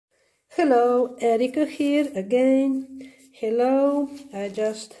Hello, Erika here again. Hello, I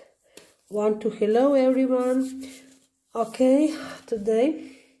just want to hello everyone. Okay,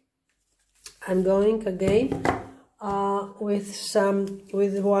 today I'm going again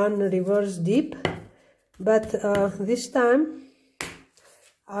with one reverse dip, but this time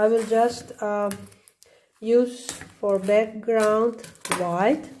I will just use for background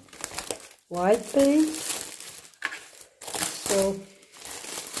white paint.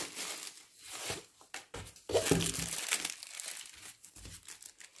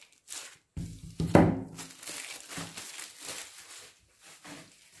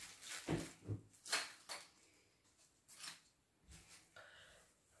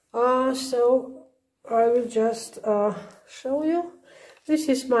 So I will just show you. This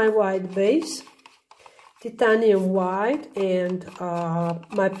is my white base, titanium white, and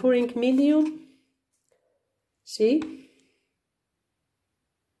my pouring medium. See?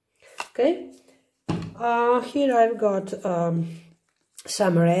 Okay. Here I've got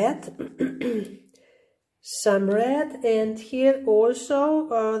some red, and here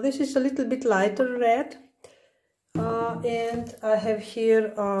also this is a little bit lighter red. And I have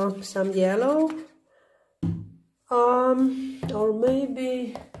here some yellow, or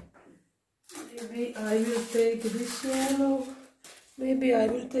maybe I will take this yellow, maybe I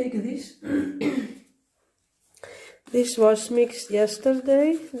will take this. This was mixed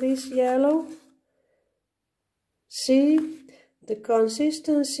yesterday, this yellow. See the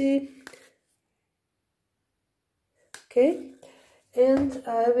consistency? Okay, and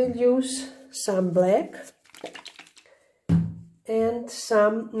I will use some black and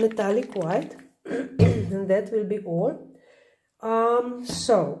some metallic white, and that will be all.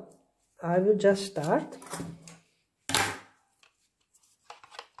 So I will just start.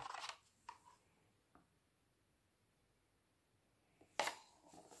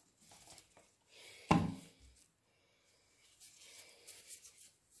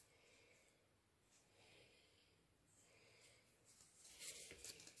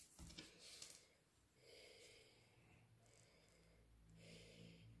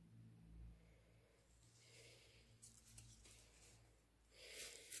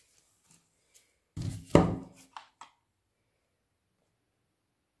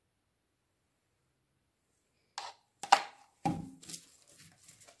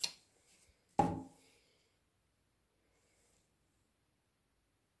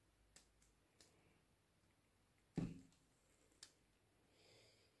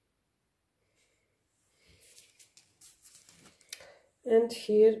 And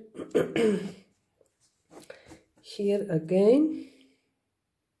here here again.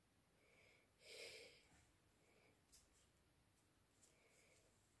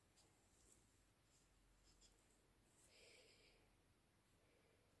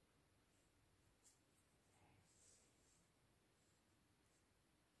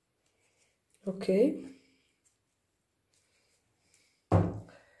 Okay,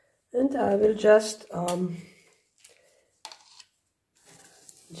 and I will just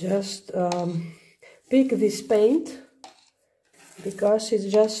pick this paint because it's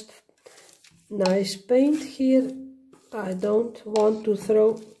just nice paint here. I don't want to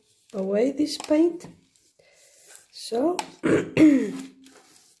throw away this paint, so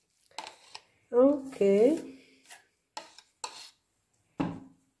okay.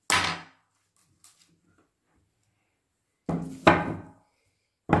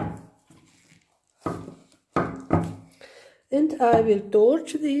 And I will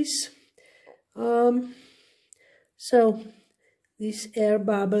torch this, so these air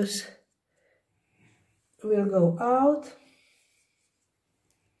bubbles will go out.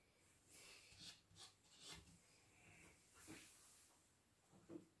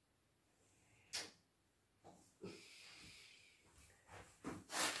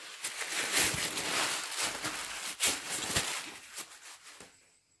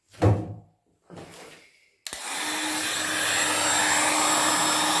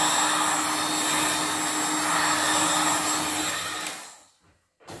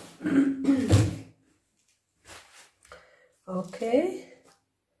 Okay.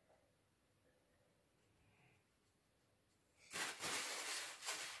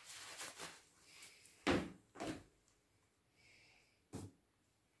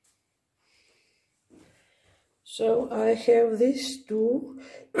 So I have these two,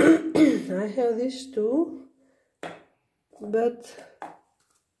 but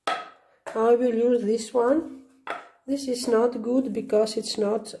I will use this one. This is not good because it's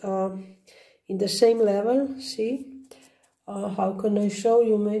not in the same level. See, how can I show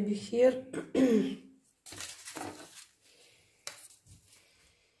you? Maybe here.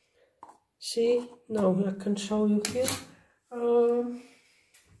 See, now I can show you here.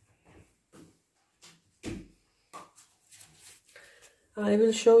 I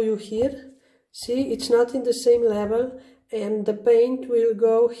will show you here. See, it's not in the same level, and the paint will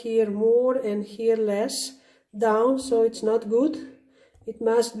go here more and here less down, so it's not good. It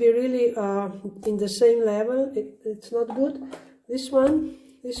must be really in the same level. It's not good. This one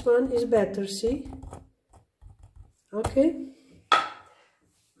is better, see? Okay.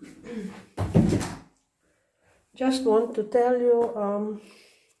 Just want to tell you,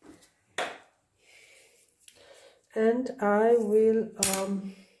 and I will,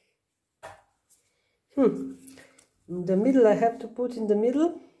 in the middle, I have to put in the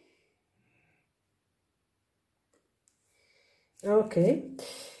middle. Okay.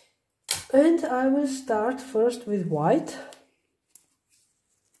 And I will start first with white.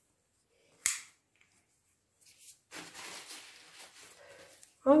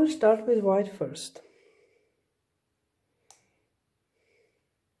 I will start with white first.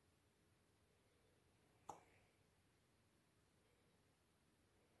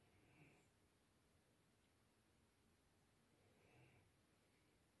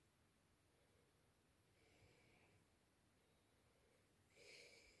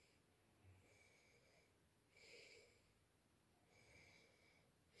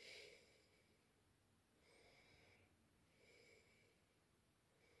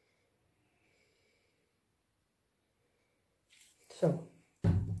 So,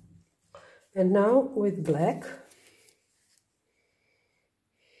 and now with black.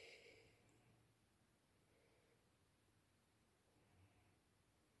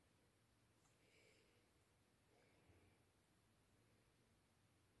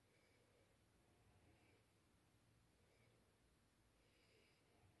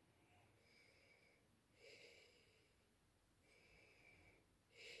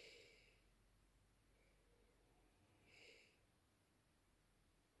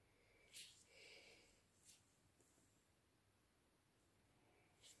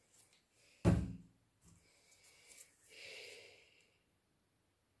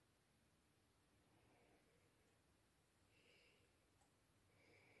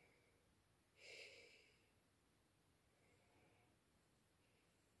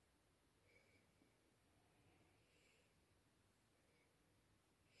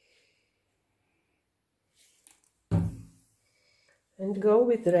 And go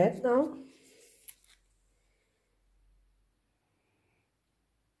with red now.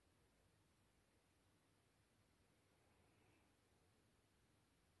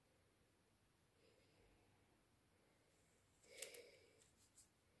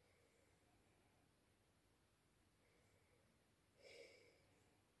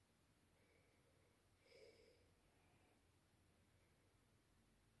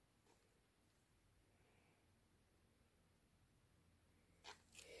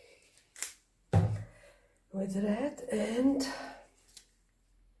 With red, and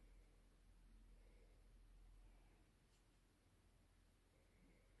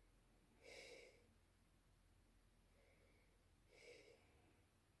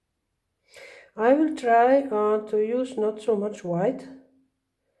I will try to use not so much white.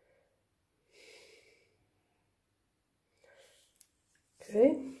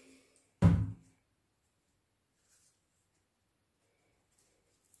 Okay.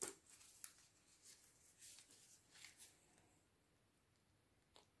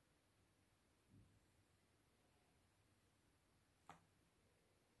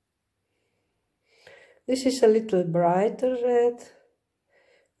 This is a little brighter red,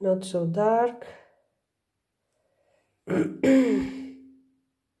 not so dark.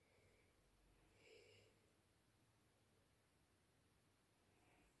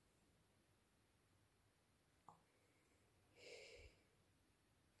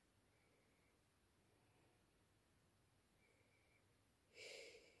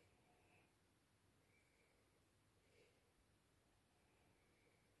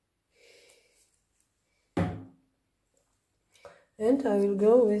 And I will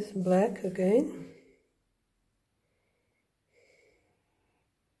go with black again.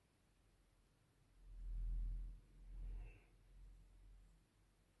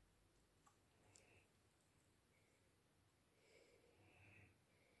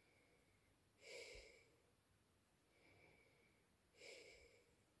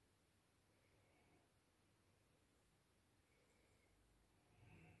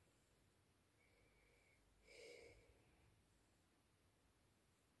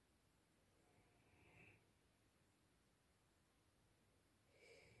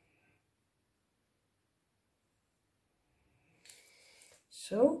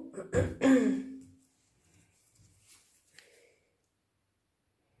 So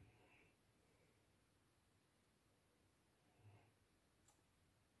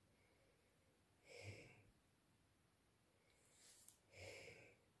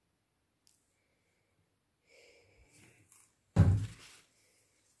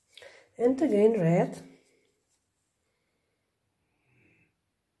and again red.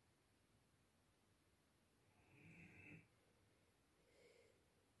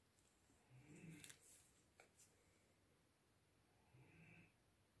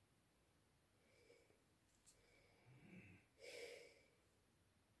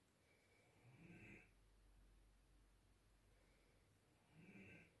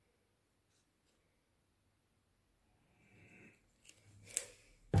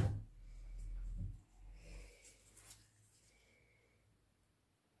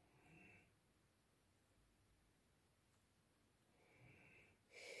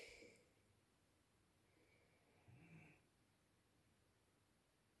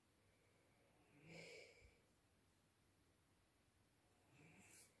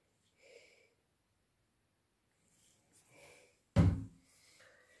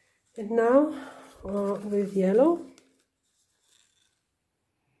 And now with yellow.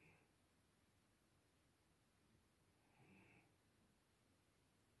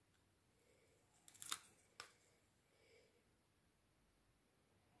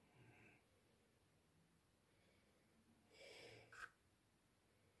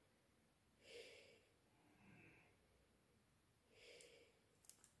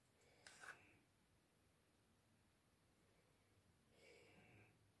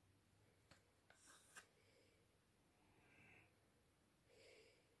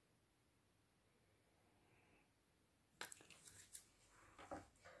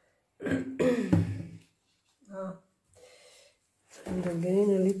 And again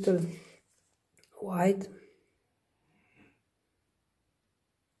a little white,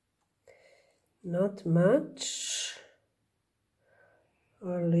 not much, a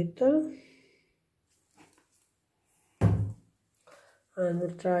little. And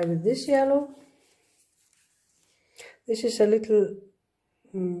we'll try with this yellow. This is a little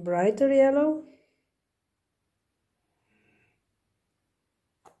brighter yellow.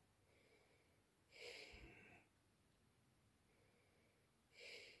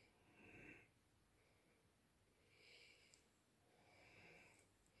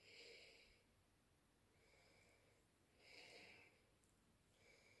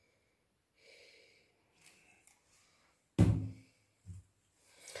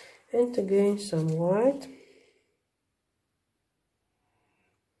 And again some white.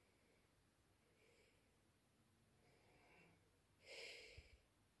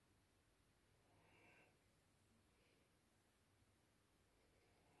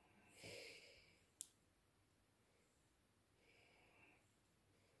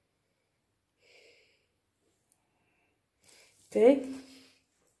 Okay,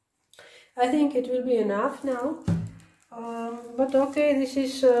 I think it will be enough now. But okay, this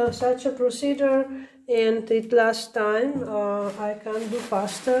is such a procedure and it lasts time. I can do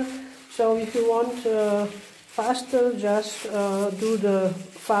faster. So if you want faster, just do the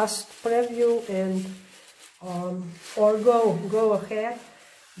fast preview and or go ahead,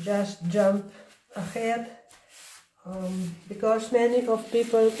 just jump ahead, because many of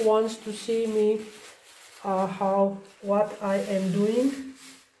people wants to see me what I am doing.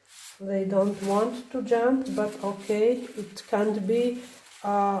 They don't want to jump, but okay, it can't be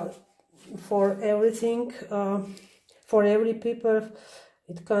for everything, for every people,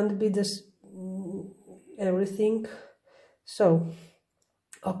 it can't be this everything. So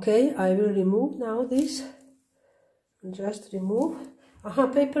okay, I will remove now this, just remove.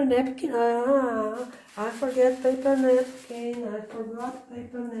 Paper napkin, I forget paper napkin, I forgot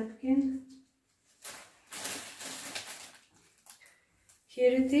paper napkin.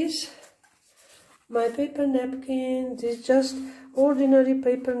 Here it is, my paper napkin. This is just ordinary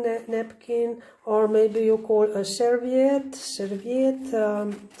paper napkin, or maybe you call a serviette.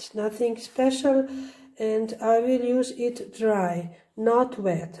 It's nothing special, and I will use it dry, not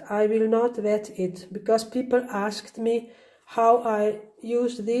wet. I will not wet it, because people asked me how I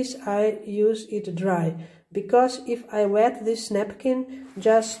use this. I use it dry, because if I wet this napkin,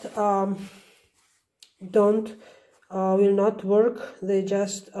 just will not work. They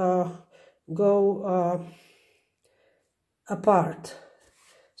just go apart.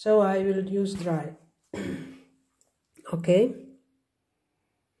 So I will use dry. Okay.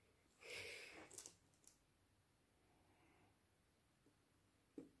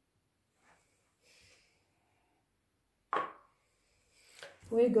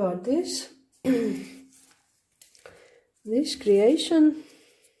 we got this this creation.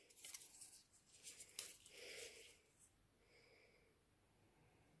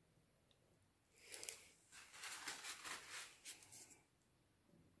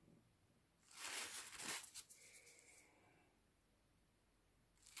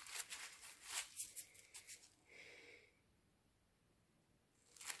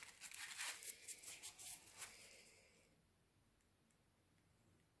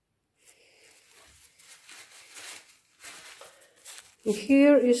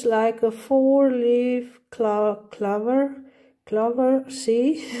 Here is like a 4-leaf clover,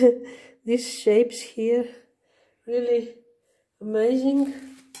 see? These shapes here, really amazing.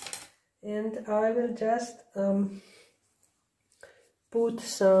 And I will just put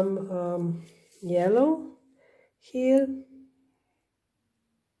some yellow here.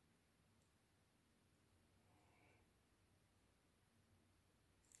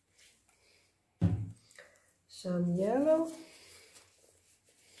 Some yellow.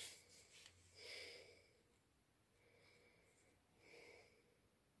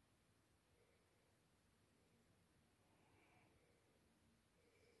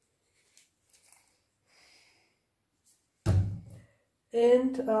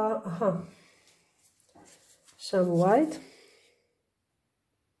 And some white.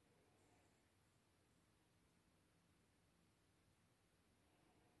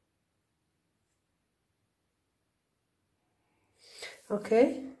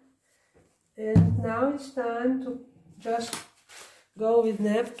 Okay, and now it's time to just go with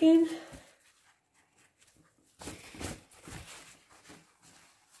napkin.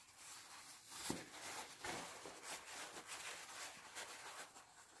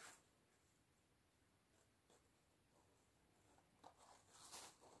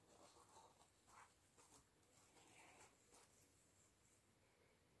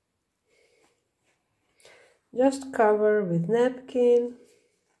 Just cover with napkin.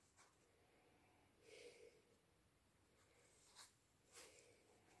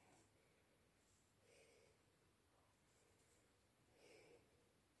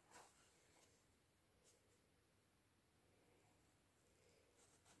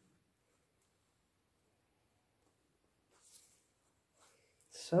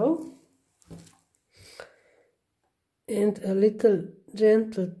 So, and a little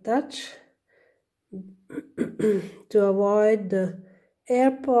gentle touch to avoid the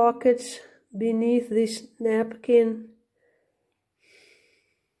air pockets beneath this napkin.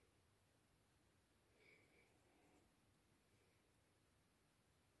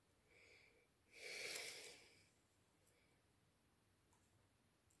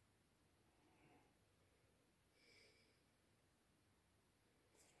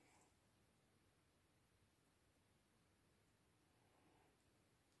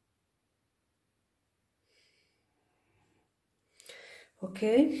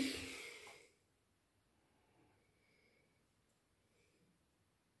 Okay.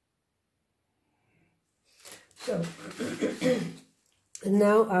 So, and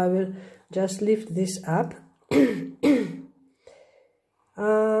now I will just lift this up.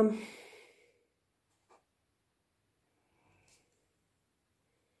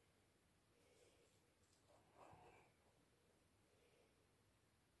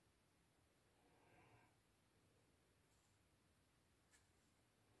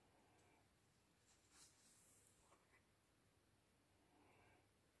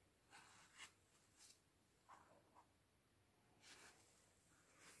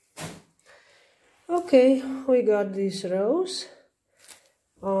 Okay, we got this rose,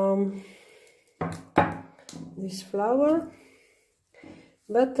 this flower,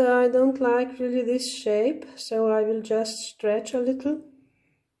 but I don't like really this shape, so I will just stretch a little.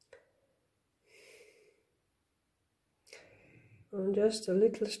 Just a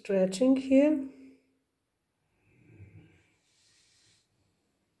little stretching here.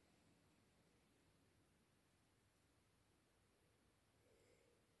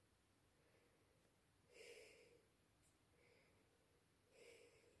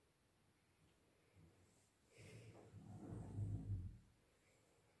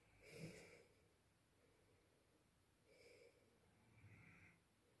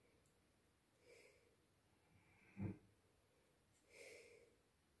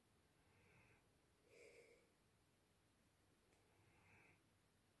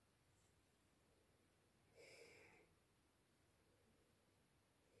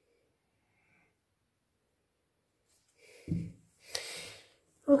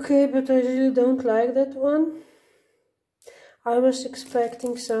 Okay, but I really don't like that one. I was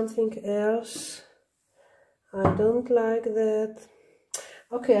expecting something else. I don't like that.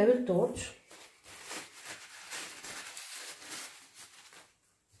 Okay, I will torch.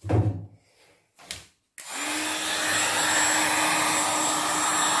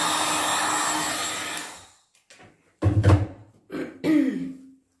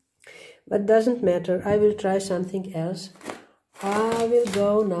 But doesn't matter, I will try something else. I will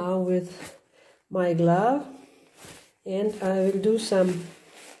go now with my glove and I will do some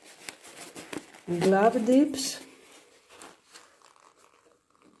glove dips.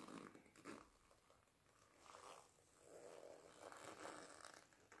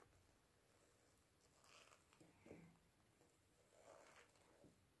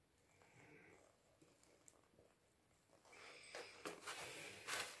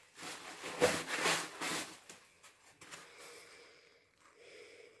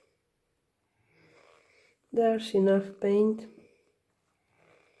 There's enough paint.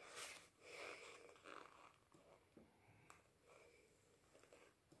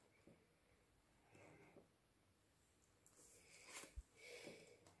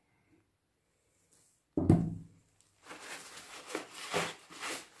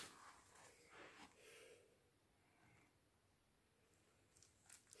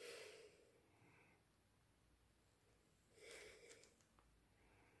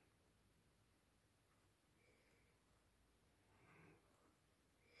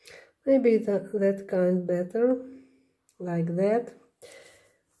 Maybe that kind better, like that,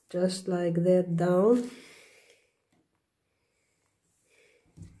 just like that down.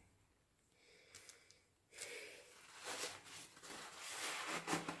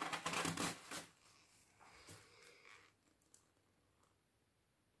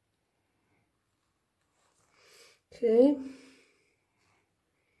 Okay.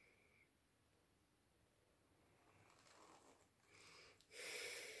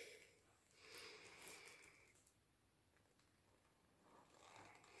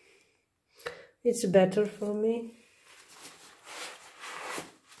 It's better for me.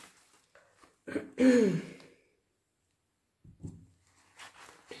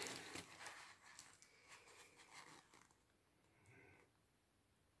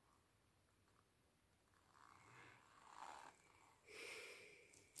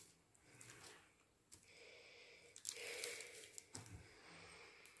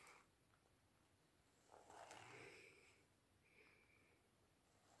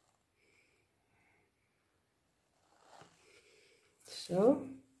 So.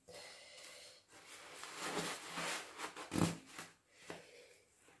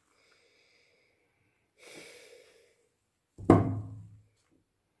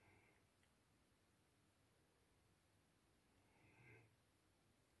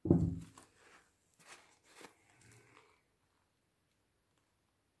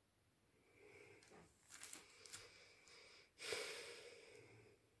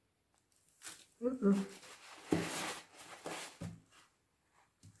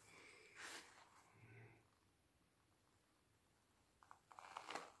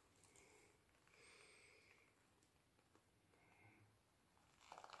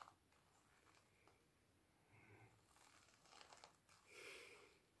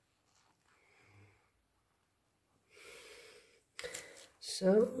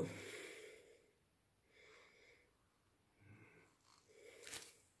 So.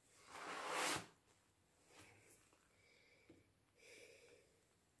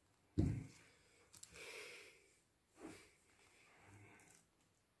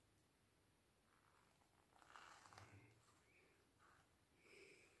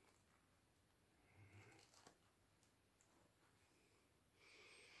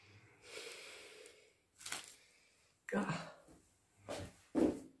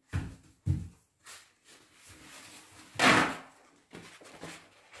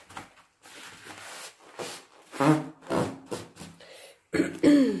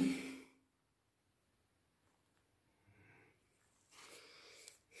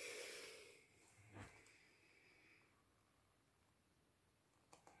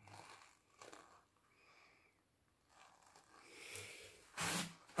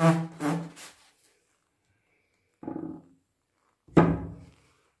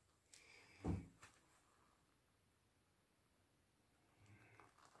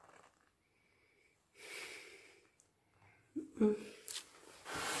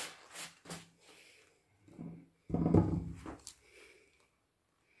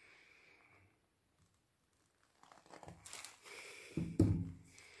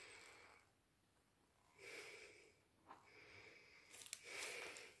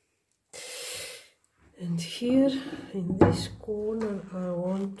 And here in this corner I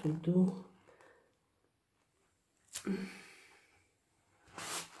want to do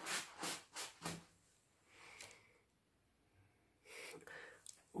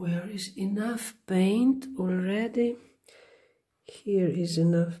where is enough paint already. Here is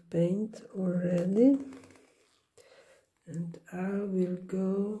enough paint already, and I will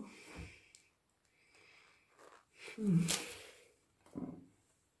go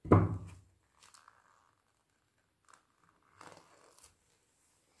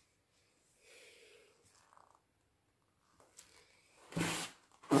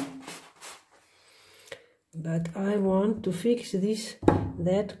but I want to fix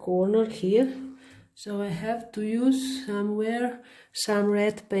that corner here, so I have to use somewhere some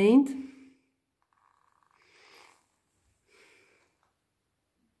red paint.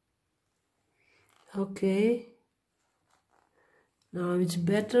 Okay, now it's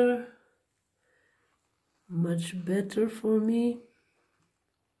better, much better for me.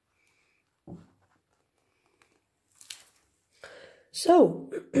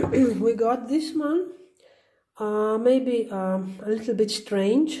 So we got this one. Maybe a little bit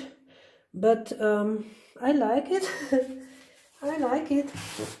strange, but I like it. I like it.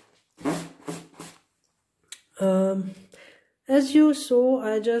 As you saw,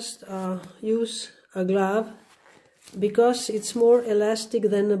 I just use a glove because it's more elastic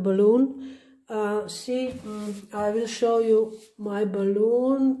than a balloon. See, I will show you my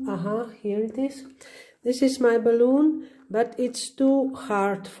balloon. Here it is. This is my balloon, but it's too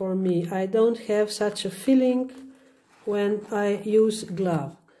hard for me. I don't have such a feeling when I use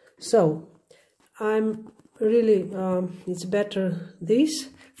glove. So I'm really, it's better this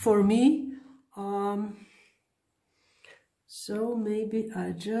for me. So maybe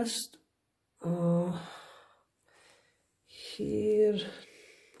I just here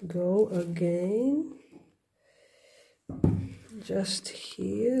go again, just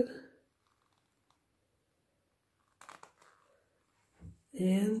here,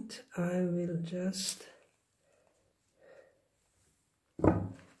 and I will just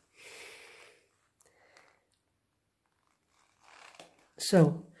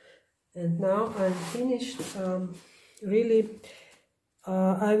so, and now I'm finished. Really,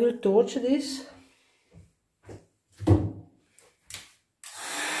 I will torch this.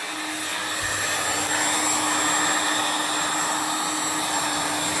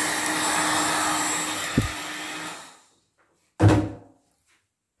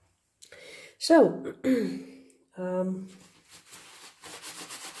 So,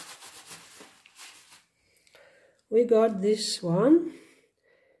 we got this one.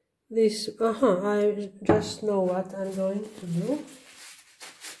 This, I just know what I'm going to do.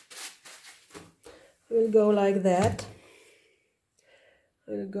 We'll go like that.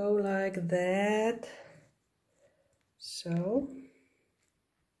 We'll go like that. So,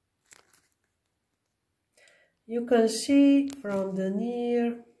 you can see from the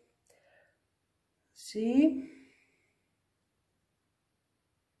near, see?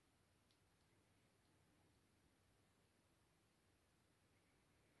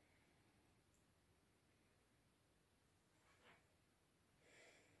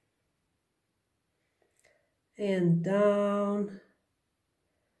 And down,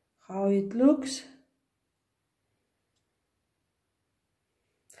 how it looks.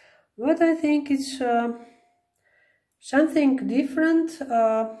 But I think it's something different,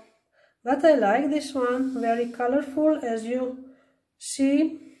 but I like this one, very colorful, as you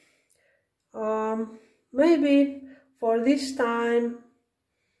see. Maybe for this time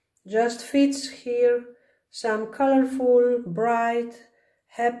just fits here some colorful, bright,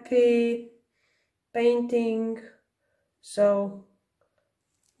 happy painting. So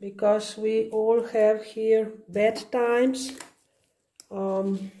because we all have here bad times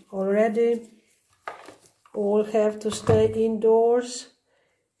already, all have to stay indoors,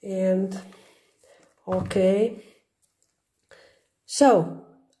 and okay, so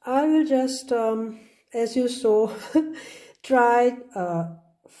I will just as you saw try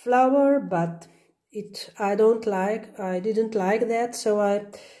flower, but I didn't like that, so I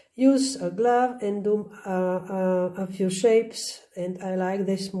use a glove and do a few shapes, and I like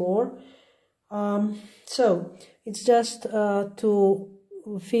this more. So it's just to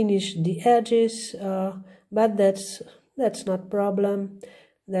finish the edges, but that's not problem.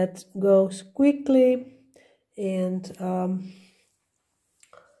 That goes quickly, and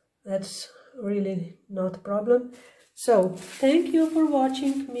that's really not a problem. So thank you for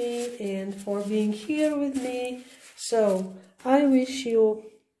watching me and for being here with me. So I wish you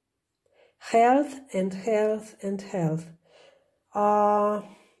health and health and health,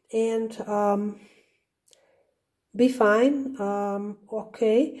 and be fine.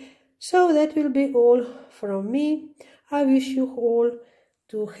 Okay, so that will be all from me. I wish you all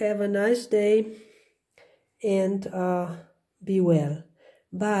to have a nice day and be well.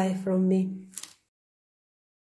 Bye from me.